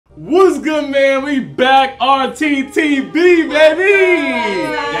What's good, man? We back, RTTV, baby!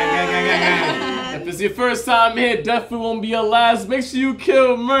 If it's your first time here, definitely won't be your last. Make sure you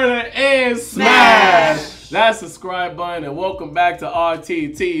kill, murder, and smash that subscribe button. And welcome back to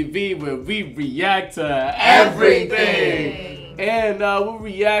RTTV, where we react to everything. And we're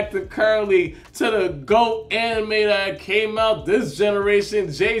reacting currently to the GOAT anime that came out this generation,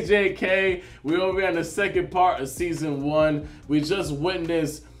 JJK. We're over on the second part of season 1. We just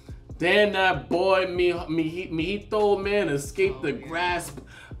witnessed that boy Mihito, man, escaped the grasp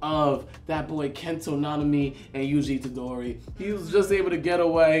of that boy Kento Nanami and Yuji Itadori. He was just able to get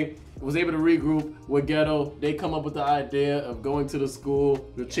away, was able to regroup with Geto. They come up with the idea of going to the school,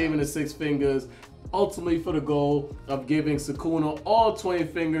 retrieving the 6 fingers, ultimately for the goal of giving Sukuna all 20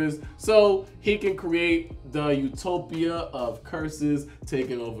 fingers so he can create the utopia of curses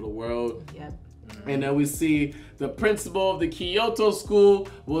taking over the world. Yep. And then we see the principal of the Kyoto school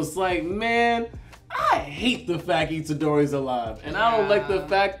was like, man, I hate the fact Itadori's alive. And I don't like the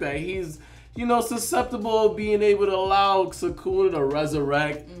fact that he's, you know, susceptible of being able to allow Sukuna to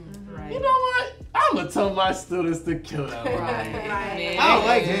resurrect. Right. You know what? I'm gonna tell my students to kill that boy. Right. I don't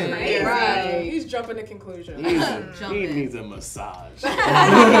like him. Right. He's jumping to conclusions. He needs a massage.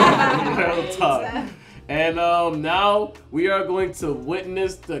 Real tough. And now we are going to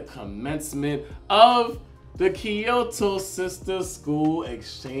witness the commencement of the Kyoto Sister School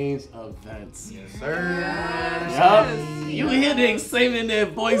Exchange events. Yes, sir. Yup. You hear the excitement in their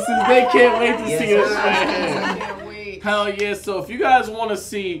voices. They can't wait to see us. I can't wait. Hell yeah. So if you guys want to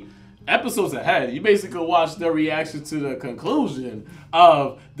see episodes ahead, you basically watch their reaction to the conclusion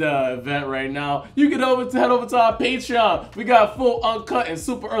of the event right now. You can head over to our Patreon. We got full uncut and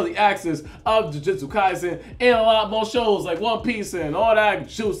super early access of Jujutsu Kaisen and a lot more shows like One Piece and all that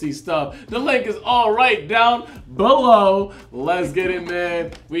juicy stuff. The link is all right down below. Let's get it,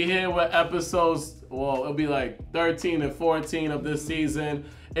 man. We here with episodes, well, it'll be like 13 and 14 of this season.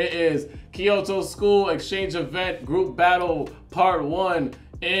 It is Kyoto School Exchange Event Group Battle Part 1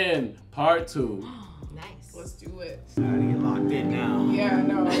 and Part 2. Nice. Let's do it. Gotta get locked in now. Yeah, I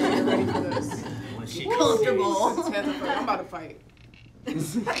know. I'm ready for this. When she Comfortable. I'm about to fight.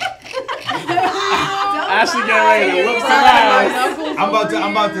 Ashley get ready to whip some ass. I'm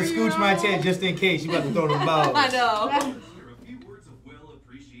about to scooch my tent just in case you about to throw them balls. I know. There are a few words of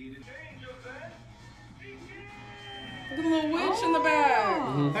well-appreciated. Look at the little witch in the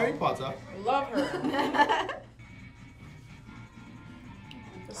back. Harry Potter. Love her.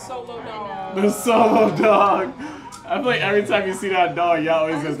 The solo dog. The solo dog. I feel like every time you see that dog, y'all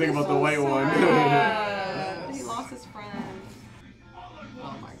always gonna think about the white one. He lost his friend.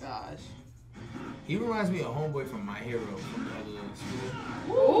 Oh my gosh. He reminds me of Homeboy from My Hero from the other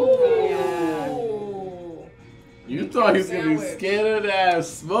school. Ooh. You thought he was gonna be scared of that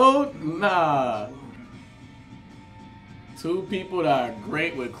smoke? Nah. 2 people that are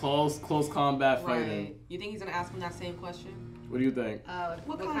great with close combat fighting. Right. You think he's gonna ask him that same question? What do you think?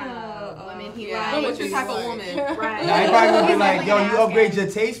 What kind of women he yeah, likes? what's your What type of woman? Right. Now he probably gonna be like, yo, you upgrade your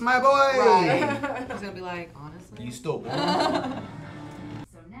taste, my boy. Right. He's gonna be like, honestly. You still born.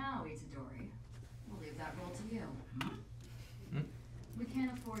 So now, Itadori, we'll leave that role to you. We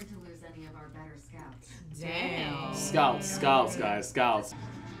can't afford to lose any of our better scouts. Damn. Scouts, guys, scouts.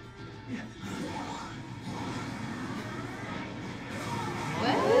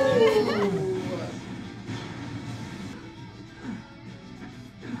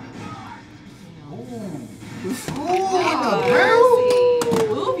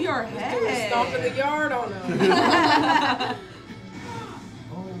 Move your head. Stomp in the yard on him.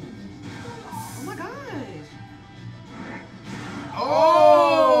 Oh my gosh.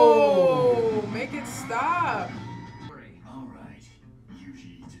 Oh, make it stop. All right, Yuji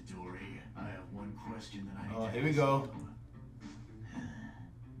Itadori, I have one question that I. Oh, here we go.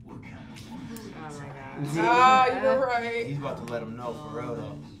 What kind of woman? Oh my gosh. Ah, you were right. He's about to let him know for real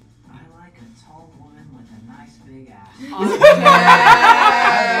though. I like a tall woman with a nice big ass. I'm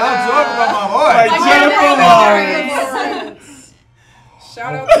talking about my boy. Like Jennifer Lawrence.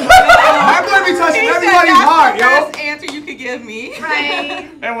 Shout out to I'm gonna be touching everybody's heart, yo. That's the best answer you could give me. Right.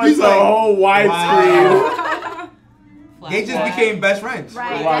 And went to a whole widescreen. They just became best friends.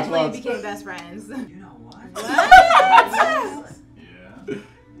 Right. Watch, That's when watch. you became best friends. You know what? What? Yeah.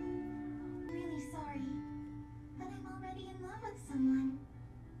 Really sorry, but I'm already in love with someone.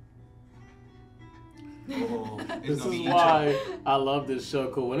 Oh, it's This gonna is be why I love this show.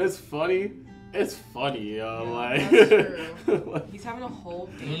 Cool. When it's funny, yo. Like, that's true. He's having a whole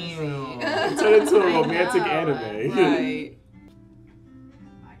fantasy. Damn. turn into a I romantic know, anime. Right.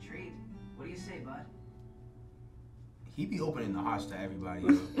 My treat. What do you say, bud? He be opening the hearts to everybody.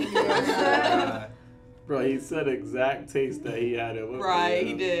 Yo. Bro, he said exact taste that he had it. Right,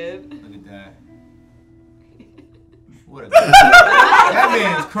 he did. Look at that. What a that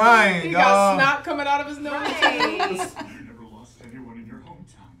man's crying, He dog. got snot coming out of his nose. You never lost anyone in your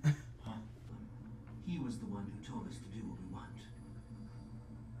hometown. Huh? He was the one who told us to do what we want.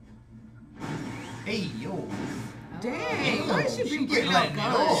 Hey, yo. Dang, why is she She bringing getting out let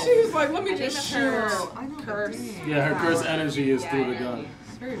guns? go. She was like, let me just shoot her. I know, Curse. dang. Yeah, her curse energy is through the gun.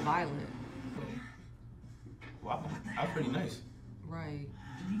 It's very violent. Wow, that's pretty nice. Right.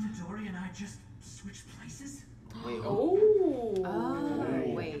 Did Itadori and I just switch places? Wait, Oh.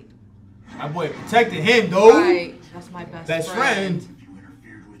 Wait. my boy protected him, though. Right. That's my best friend. You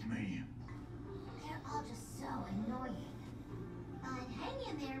interfered with me. They're all just so annoying. But hang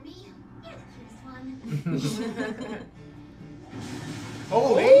in there, me. You're the cutest one.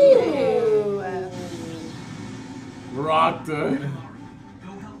 Oh, Rocked her.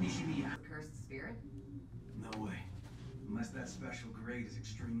 Go help me, Shibuya. Cursed spirit? No way. Unless that special grade is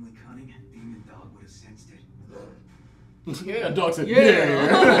extremely cunning, Demon Dog would have sensed it. Yeah, dog said,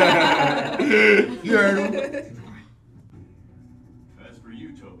 yeah. You heard him. As for you,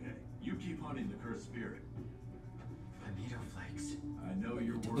 Toge, you keep hunting the cursed spirit. Bonito flakes. I know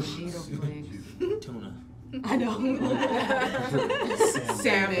you're Bonito worthless. flakes. Tuna. I know.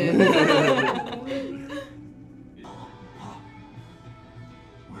 Salmon.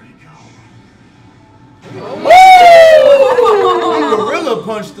 Where'd he go? He gorilla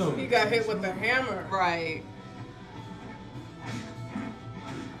punched him. He got hit with the hammer. Right.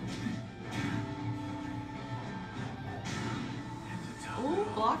 Ooh,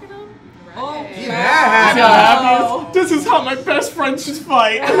 blocking him? Oh, He's Yeah. mad See how happy. happy he is? This is how my best friend should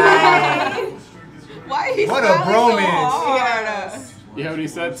fight. why he What a smiling so bromance. hard? Yes. You heard what he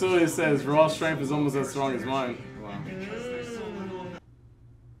said too? He says raw strength is almost as strong as mine. Wow.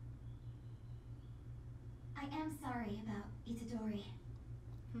 I am sorry about Itadori.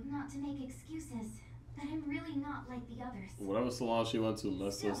 Not to make excuses, but I'm really not like the others. Whatever salon she went to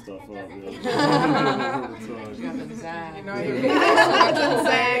messed her stuff up. You Yeah. got the zag. You know, you went to the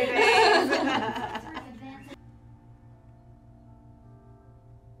same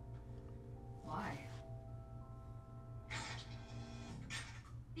Why?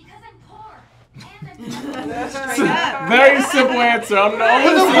 Because I'm poor. And I'm Very simple answer. I'm the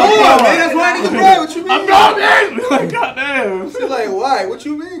He's a only boy, man. That's why he's a boy. What you mean? I'm not man. Like goddamn. She's like, why? What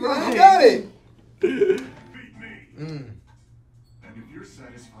you mean, man? I got it. Beat me. And if you're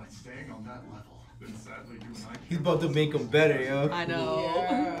satisfied staying on that level, then sadly you and I He's about to make him better, yo. I know.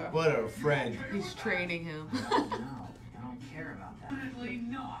 Yeah. What a friend. He's training him. No, I don't care about that. Definitely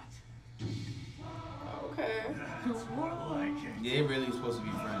not. Okay. That's more like it. Yeah, they really supposed to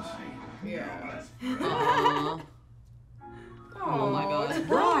be friends. Yeah. Aw. Oh my god. it's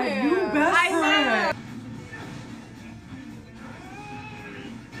Right, you bromance. best friend.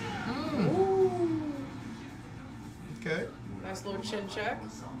 Okay. Nice little chin check.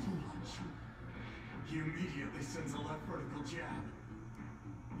 He immediately sends a left vertical jab.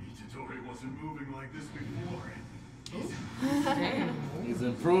 Itadori wasn't moving like this before. He's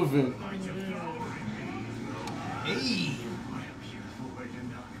improving. Hey. What a beautiful way to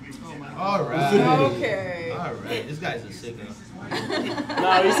knock me down. All right. Okay. All right. This guy's a sicko.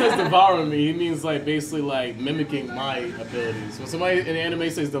 No, he says devouring me. He means like basically like mimicking my abilities. When somebody in the anime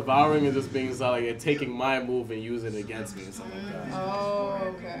says devouring, it just means like it taking my move and using it against me or something like that. Oh,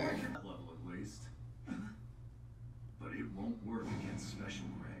 okay. That level at least. But it won't work against special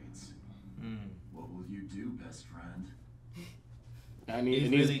grades. What will you do, best friend? And He's it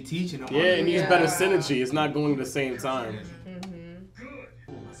needs, really teaching him. yeah, it needs Yeah. better synergy. It's not going at the same time. Good.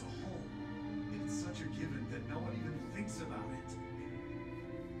 As a whole, it's such a given that no one even thinks about it.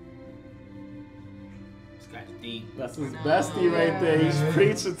 This guy's deep. That's his bestie right there. He's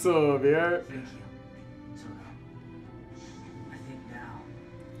preaching to him, yeah. Thank you. So I think now.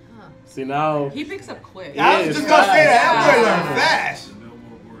 See now, He picks up quick. I was Yes. just gonna say that. That boy learned fast. No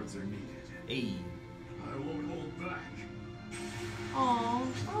more words are needed. Hey. I won't hold back. Aww.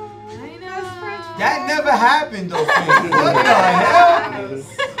 I know. That never happened though, Finn. What the hell?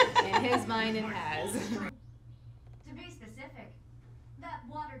 In his mind, it has. To be specific, that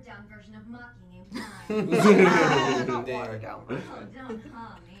watered down version of mocking ain't mine. Not Damn. watered down. Oh, don't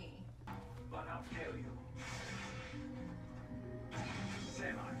call me. But I'll tell you.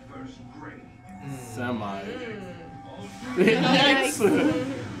 Semi-first grade. semi. This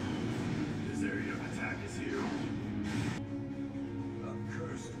area of attack is here. A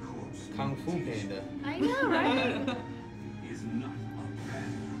cursed corpse. Kung Fu Panda. I know, right? Is not a pet.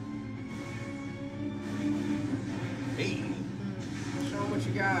 Hey.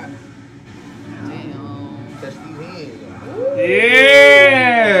 that? Damn. Touch these hands.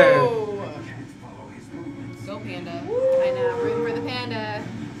 Yeah. Ooh. Go Panda. I know, I'm rooting for the panda.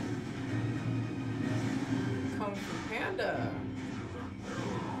 Kung Fu Panda.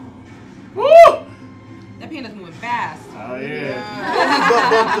 Woo! That Panda's moving fast. Oh yeah.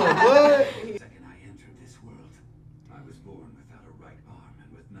 What? Second I entered this world, I was born without a right arm and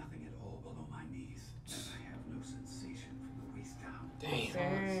with nothing at all below my knees. And I have no sensation from the waist down. Damn.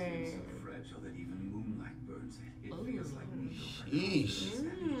 It's so fragile that even moonlight burns it. It feels like needle. Sheesh.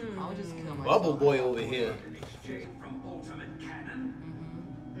 I would just kill myself. Bubble boy over here. An exchange from ultimate cannon.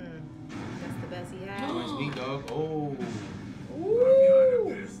 That's the best he had. Nice beat, dog. Oh. I'm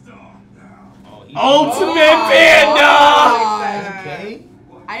kinda pissed off now. Oh, he Ultimate Panda. Okay.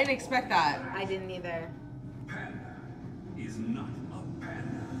 I didn't expect that. I didn't either. Panda is not a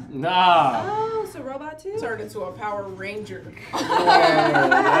panda. Nah. Oh, so robot too? Turned into a Power Ranger.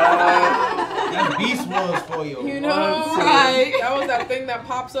 That beast was for you. You know? Right. That was that thing that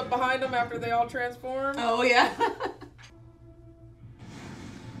pops up behind them after they all transform. Oh yeah.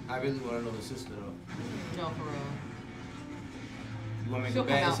 I really want to know the sister though. No, for real. You want to make She'll a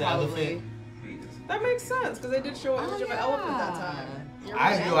come bad out elephant? probably. That makes sense because they did show an image of an elephant that time. You're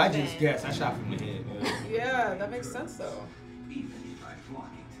I right. know. I just guessed. I shot from the head. Yeah, that makes sense though. Even if I block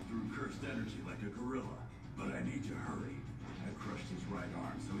it through cursed energy like a gorilla. But I need to hurry. I crushed his right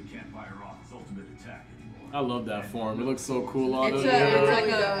arm so he can't fire off his ultimate attack anymore. I love that form. It looks so cool on It's it. like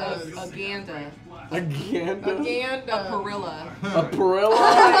Really a Ganda. A Ganda? A Ganda. A Perilla. A Perilla?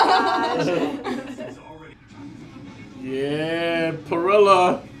 It's already Yeah,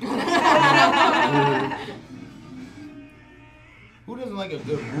 Perilla. Who doesn't like a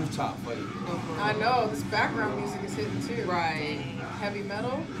good rooftop fight? No, for real. I know, this background music is hitting too. Right. Heavy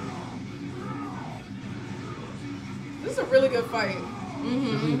metal. This is a really good fight.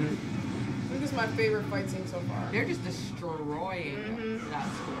 Mm-hmm. I think this is my favorite fight scene so far. They're just destroying that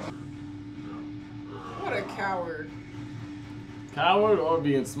squirrel. What a coward. Coward or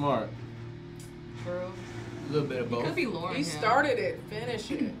being smart? True. A little bit of He both. could be luring He him. started it,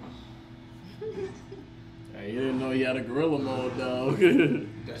 finish it. Hey, you didn't know he had a gorilla mode, though.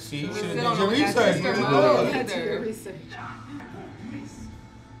 See, you Sit should on have done your all that research. sister Good mode. lord. That's your research. miss.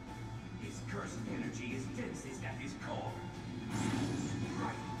 His cursed energy is densest at his core.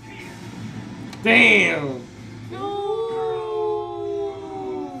 Right here. Damn.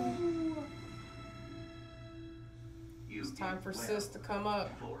 It's Time for sis to come up.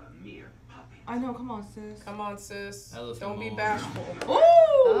 For a mere puppet. I know, come on, sis. Come on, sis. Elephant Don't be mode. bashful.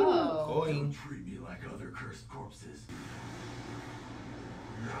 Oh. Going. Don't treat me like other cursed corpses.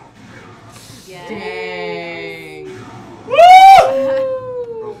 Yeah. Dang.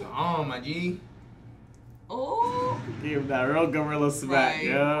 Broke the arm, my G. Oh. Give him that real gorilla smack, Right.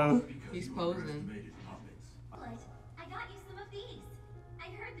 yeah. Because He's you posing. underestimated puppets. I got you some of these. I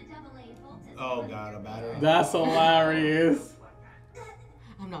heard the AA voltage. Oh god, a battery. That's hilarious.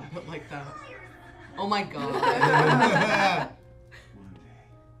 I'm not built like that. Oh my god. One day.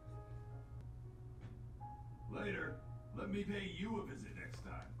 Later, let me pay you a visit next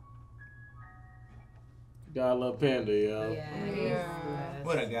time. Gotta love Panda, yo. Yeah.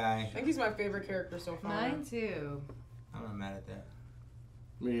 What a guy. I think he's my favorite character so far. Mine too. I'm not mad at that.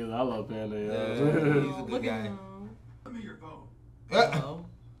 Me either. I love Panda, Yeah, yo. he's a good Look at guy. him. Let me your phone. Oh.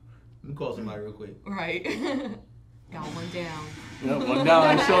 Let me call somebody real quick. Right. Got one down. Yep, one down,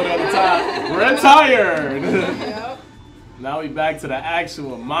 I showed at the top. Retired! Yep. Now we back to the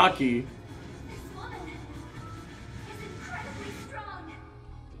actual Maki. This woman is incredibly strong.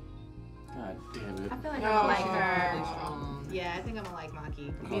 God damn it. I feel like Oh. I'm gonna like Really her. strong. Yeah, I think I'm gonna like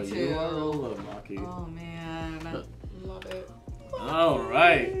Maki. Oh, too. you are a little Maki. Oh man. Love it.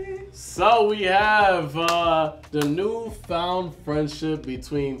 Alright. So we have the newfound friendship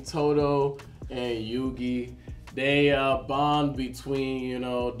between Toto and Yugi. They bond between, you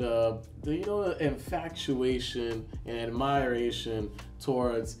know, the infatuation and admiration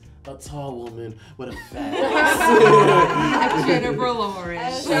towards a tall woman with a fat ass. Jennifer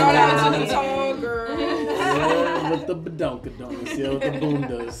Lawrence. Shout out to the tall girl. Yeah, with the badonkadonks, yeah, with the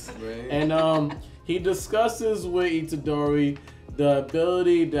bundas. Right. And he discusses with Itadori the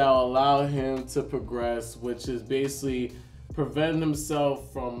ability that will allow him to progress, which is basically preventing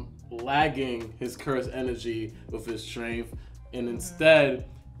himself from lagging his cursed energy with his strength, and instead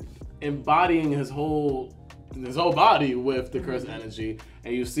embodying his whole body with the cursed energy.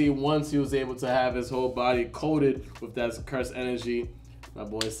 And you see, once he was able to have his whole body coated with that cursed energy, my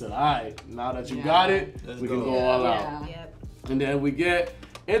boy said, alright, now that you got it, Let's we go. can go all out. Yeah. Yep. And then we get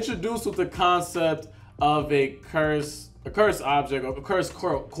introduced with the concept of a cursed cursed object or a cursed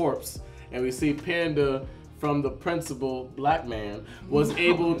corpse, and we see Panda from the principal, black man, was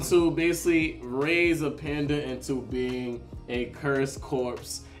able to basically raise a panda into being a cursed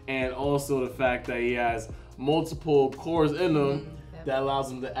corpse, and also the fact that he has multiple cores in him that allows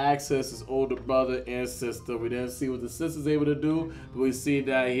him to access his older brother and sister. We didn't see what the sister's able to do, but we see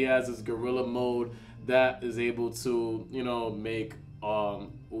that he has this gorilla mode that is able to, you know, make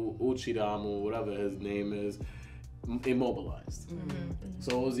Uchidamu, whatever his name is, immobilized.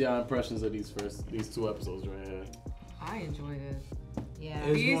 So what was your impressions of these 2 episodes right here? I enjoyed it. Yeah. It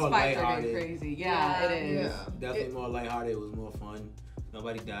was These more fights are lighthearted. getting crazy. Yeah, it is. Yeah. Definitely more lighthearted. It was more fun.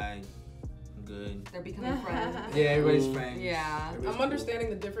 Nobody died. Good. They're becoming friends. Yeah, everybody's friends. Yeah. Everybody's I'm cool. understanding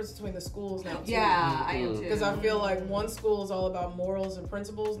the difference between the schools now too. Yeah, I am too. Because I feel like one school is all about morals and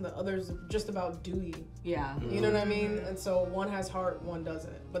principles, and the other's just about duty. Yeah. You know what I mean? And so one has heart, one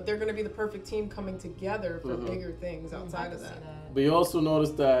doesn't. But they're going to be the perfect team coming together for bigger things outside of that. But you also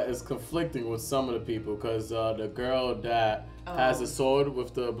notice that it's conflicting with some of the people, because the girl that has the sword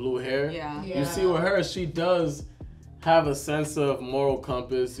with the blue hair, Yeah. you see with her, she does have a sense of moral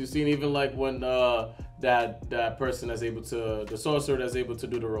compass. You see, even like when that person that's able to, the sorcerer that's able to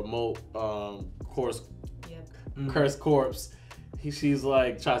do the remote cursed corpse, she's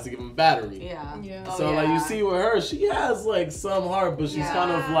like tries to give him battery. Yeah. Yeah. Oh, So like yeah. you see with her, she has like some heart, but she's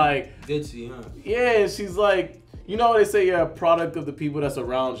kind of like, Ditzy, huh? yeah, she's like, you know, they say you're a product of the people that's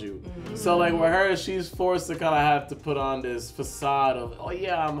around you. So like with her, she's forced to kind of have to put on this facade of, oh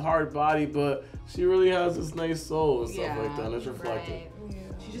yeah, I'm hard body, but she really has this nice soul and stuff like that. And it's reflected. Right.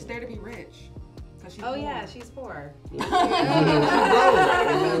 She's just there to be rich. She's Oh poor. yeah, she's poor.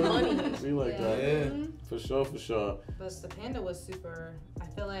 Money. Be like that. Yeah. For sure, for sure. But the panda was super. I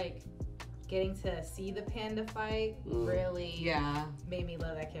feel like getting to see the panda fight really made me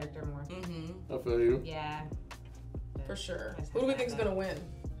love that character more. I feel you. Yeah. For sure. Who do we think is going to win?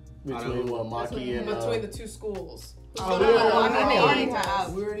 Between what, Maki and Between the 2 schools. Oh, Who's gonna win? I mean, they already Who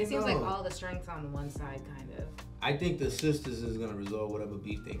have. We already It seems know. like all the strengths on one side, kind of. I think the sisters is gonna resolve whatever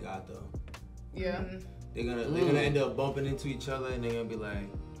beef they got though. Yeah. They're gonna end up bumping into each other, and they're gonna be like,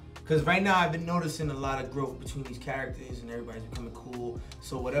 because right now I've been noticing a lot of growth between these characters, and everybody's becoming cool.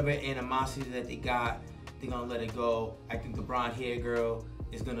 So whatever animosity that they got, they're gonna let it go. I think the blonde hair girl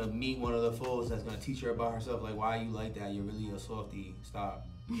is gonna meet one of the foes that's gonna teach her about herself, like, why are you like that? You're really a softie. Stop.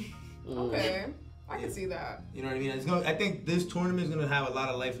 Okay. I can see that. You know what I mean? I think this tournament is gonna have a lot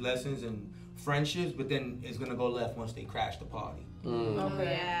of life lessons and friendships, but then it's gonna go left once they crash the party.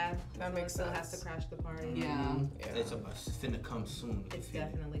 Okay. Yeah. That makes Still sense. has to crash the party. Yeah. It's finna come soon. It's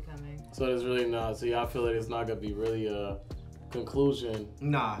definitely coming. So there's really not. So y'all feel like it's not gonna be really a conclusion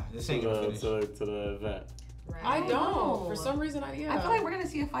Nah, this to ain't gonna finish. the event. Right. I know. don't. For some reason, I feel like we're gonna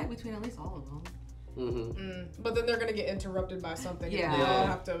see a fight between at least all of them. But then they're gonna get interrupted by something. Yeah. And they all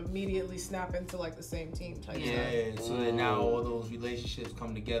have to immediately snap into like the same team type stuff. Yeah, so then now all those relationships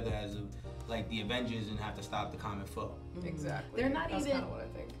come together as like the Avengers and have to stop the common foe. Exactly. They're not That's even- kind of what I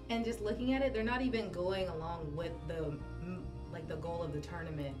think. And just looking at it, they're not even going along with the goal of the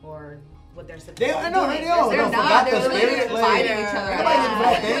tournament or what they're supposed to do. I know, they all. They're Don't not. forgot They're the literally spirit, like, fighting each other. everybody's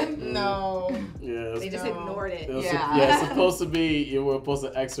involved in. No. Yeah. They just No. ignored it. It's supposed to be, you were supposed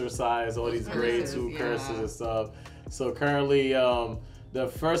to exercise all these grade 2 curses yeah. and stuff. So currently, the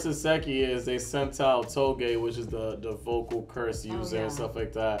first and second is they sent out Toge, which is the vocal curse user and stuff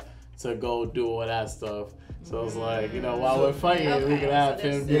like that, to go do all that stuff. So it's like, you know, while we're fighting, we can have so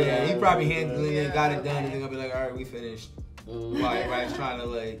him do there's- that. Yeah, he probably handled it, Yeah, got it done, okay. and they're gonna be like, all right, we finished. While everybody's trying to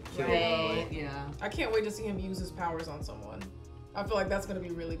like kill Right. him. Yeah. I can't wait to see him use his powers on someone. I feel like that's gonna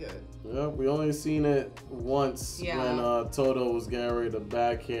be really good. Yeah, we only seen it once when Toto was getting ready to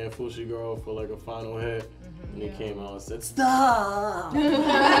backhand Fushiguro for like a final hit. And he came out and said, "Stop!"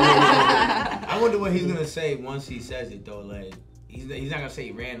 I wonder what he's gonna say once he says it though. Like he's not gonna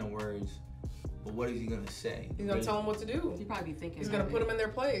say random words, but what is he gonna say? He's gonna tell him what to do. You probably be thinking. He's gonna put him in their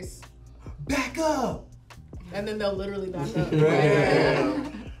place, Back up. and then they'll literally back up. Yeah.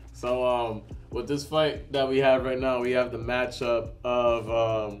 So with this fight that we have right now, we have the matchup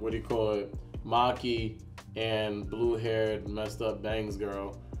of what do you call it, Maki and blue-haired messed up Bangs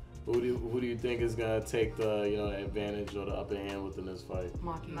girl. Who do you think is gonna take the advantage or the upper hand within this fight?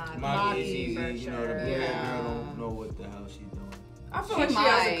 Maki. Maki is easy. for You know, the sure. blue Yeah. girl don't know what the hell she's doing. I feel She like she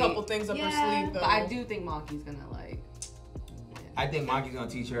has a might. couple things up her Yeah, sleeve though. But I do think Maki's gonna I think Maki's gonna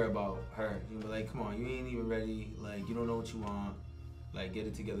teach her about her. She'll be like, come on, you ain't even ready. Like, you don't know what you want. Like, get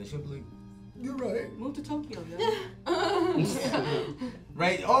it together. She'll be like, you're right. move to Tokyo, yo.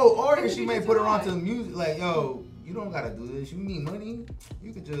 Right? Oh, or she might put her onto music. Like, yo, you don't gotta do this. You need money,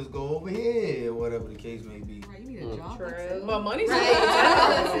 you could just go over here, or whatever the case may be. Right, you need a job. True. But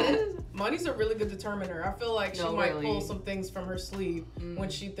money's a really good determiner. I feel like she might pull some things from her sleeve when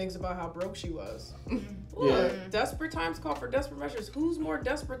she thinks about how broke she was. Desperate times call for desperate measures. Who's more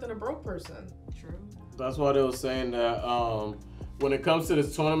desperate than a broke person? True. That's why they were saying that when it comes to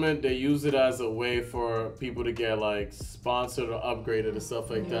this tournament, they use it as a way for people to get like sponsored or upgraded and stuff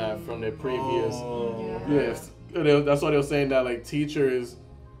like that from their previous. That's why they were saying that like teachers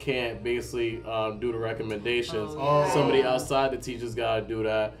can't basically do the recommendations. Somebody outside the teachers gotta do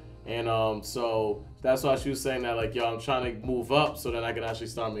that. And so that's why she was saying that like, yo, I'm trying to move up so that I can actually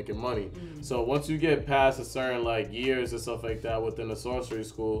start making money. So once you get past a certain like years and stuff like that within the sorcery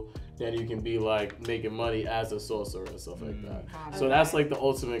school, then you can be like making money as a sorcerer and stuff like that. So that's like the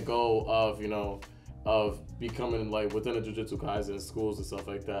ultimate goal of, you know, of becoming like within the Jujutsu Kaisen schools and stuff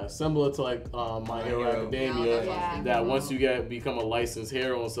like that. Similar to like My Hero Academia, that once you become a licensed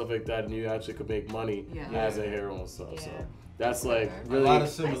hero and stuff like that, and you actually could make money as a hero and stuff. So that's like really a lot of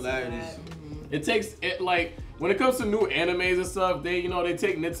similarities. It takes it like when it comes to new animes and stuff, they they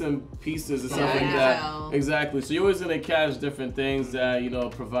take nits and pieces and stuff like that. Exactly. So you're always gonna catch different things that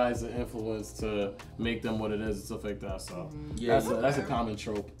provides an influence to make them what it is and stuff like that. So that's a common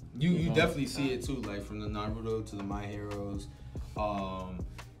trope. You definitely see it too, like from the Naruto to the My Heroes,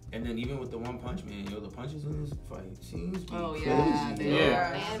 and then even with the One Punch Man, the punches in this fight seems crazy. And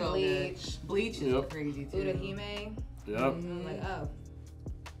So Bleach. Bleach is crazy too. Urahime. I'm like,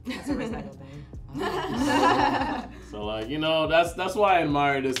 that's a recycle thing. So like that's why I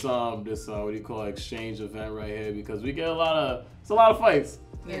admire this what do you call it, exchange event right here, because we get a lot of fights.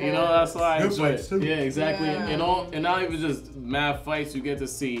 That's why I enjoy it. Yeah, exactly. And not even just mad fights, you get to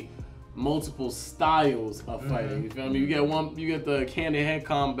see multiple styles of fighting. You feel me? You get the hand-to-hand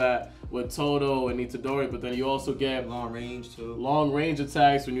combat with Todo and Itadori, but then you also get long range too. Long range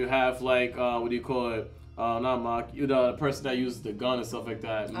attacks when you have like what do you call it? Not Mach, the person that uses the gun and stuff like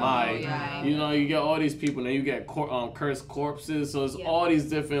that. You get all these people, and then you get cursed corpses. So it's all these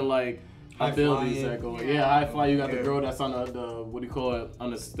different like abilities that go. High fly. You got the girl that's on the what do you call it,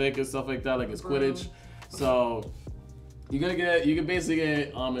 on the stick and stuff like that, like it's Quidditch. So you can basically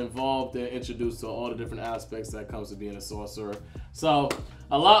get involved and introduced to all the different aspects that comes to being a sorcerer. So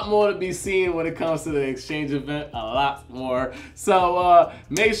a lot more to be seen when it comes to the exchange event. A lot more. So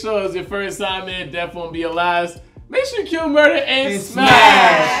make sure it's your first time in. Definitely won't be your last. Make sure you kill, murder, and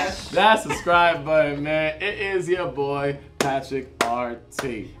smash that subscribe button, man. It is your boy Patricrt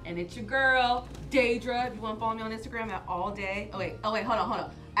RT. And it's your girl Daedra. If you want to follow me on Instagram at all day. Oh wait, hold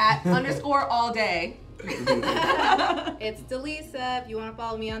on. At _all-day. It's Delisa. If you want to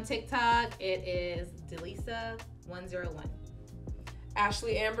follow me on TikTok, it is Delisa101.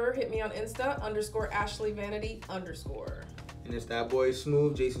 Ashley Amber, hit me on Insta _AshleyVanity_. And it's that boy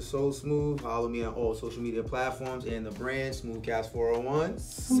Smooth, Jason Soul Smooth. Follow me on all social media platforms and the brand Smoothcast401.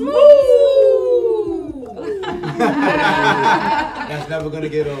 Smooth. That's never gonna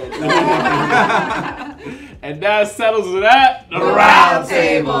get old. And that settles it at the round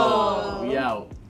table.